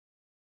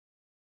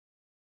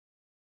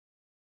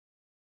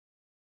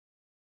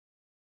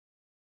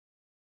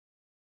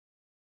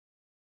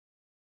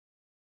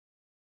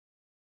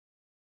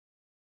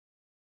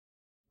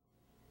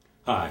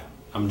Hi,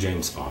 I'm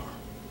James Farmer.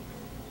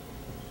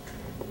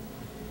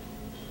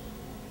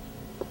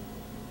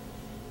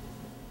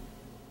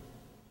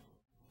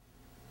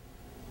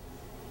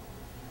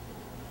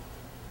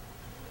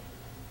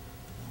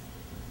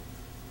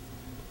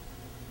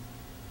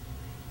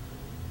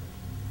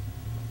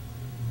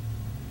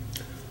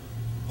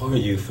 Are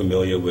you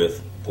familiar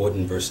with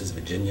Borton versus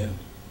Virginia?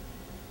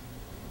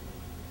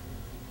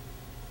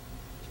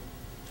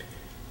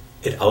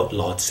 It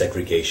outlawed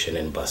segregation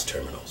in bus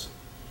terminals,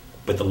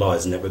 but the law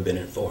has never been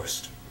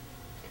enforced.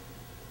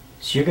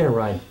 So you're going to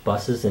ride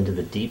buses into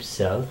the Deep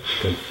South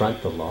to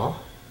confront the law?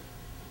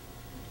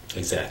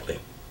 Exactly.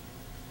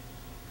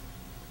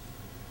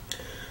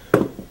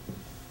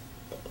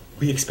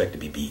 We expect to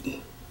be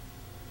beaten,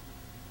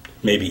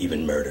 maybe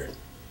even murdered.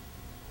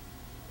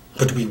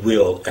 But we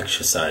will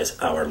exercise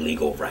our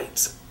legal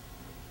rights.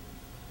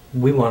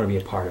 We want to be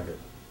a part of it.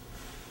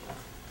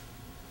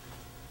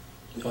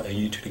 Are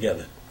you two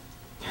together?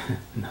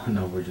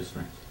 No, we're just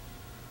friends.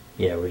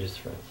 Yeah, we're just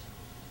friends.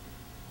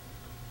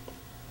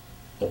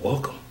 Well,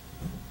 welcome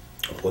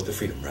aboard the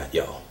Freedom Ride,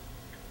 y'all.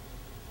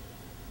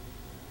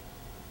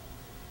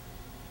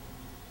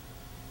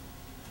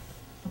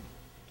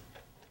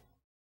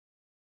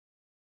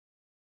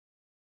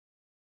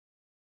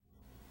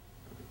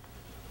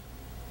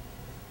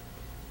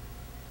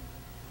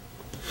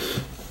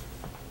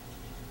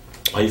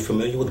 Are you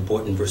familiar with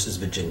Borton versus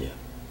Virginia?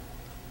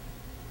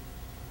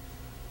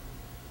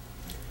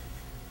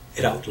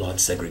 It outlawed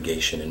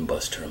segregation in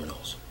bus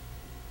terminals,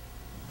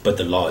 but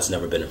the law has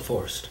never been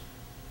enforced.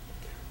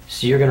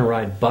 So you're going to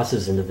ride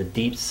buses into the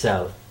Deep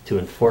South to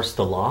enforce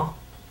the law?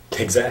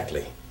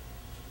 Exactly.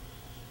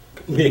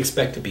 We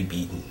expect to be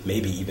beaten,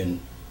 maybe even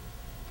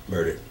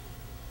murdered.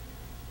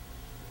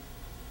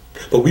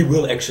 But we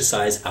will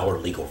exercise our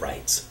legal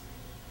rights.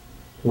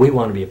 We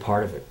want to be a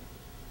part of it.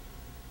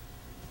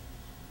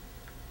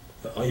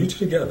 Are you two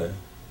together?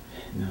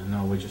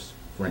 No, we're just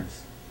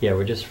friends. Yeah,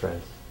 we're just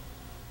friends.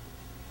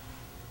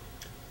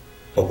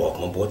 Well,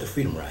 welcome aboard the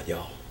Freedom Ride,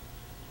 y'all.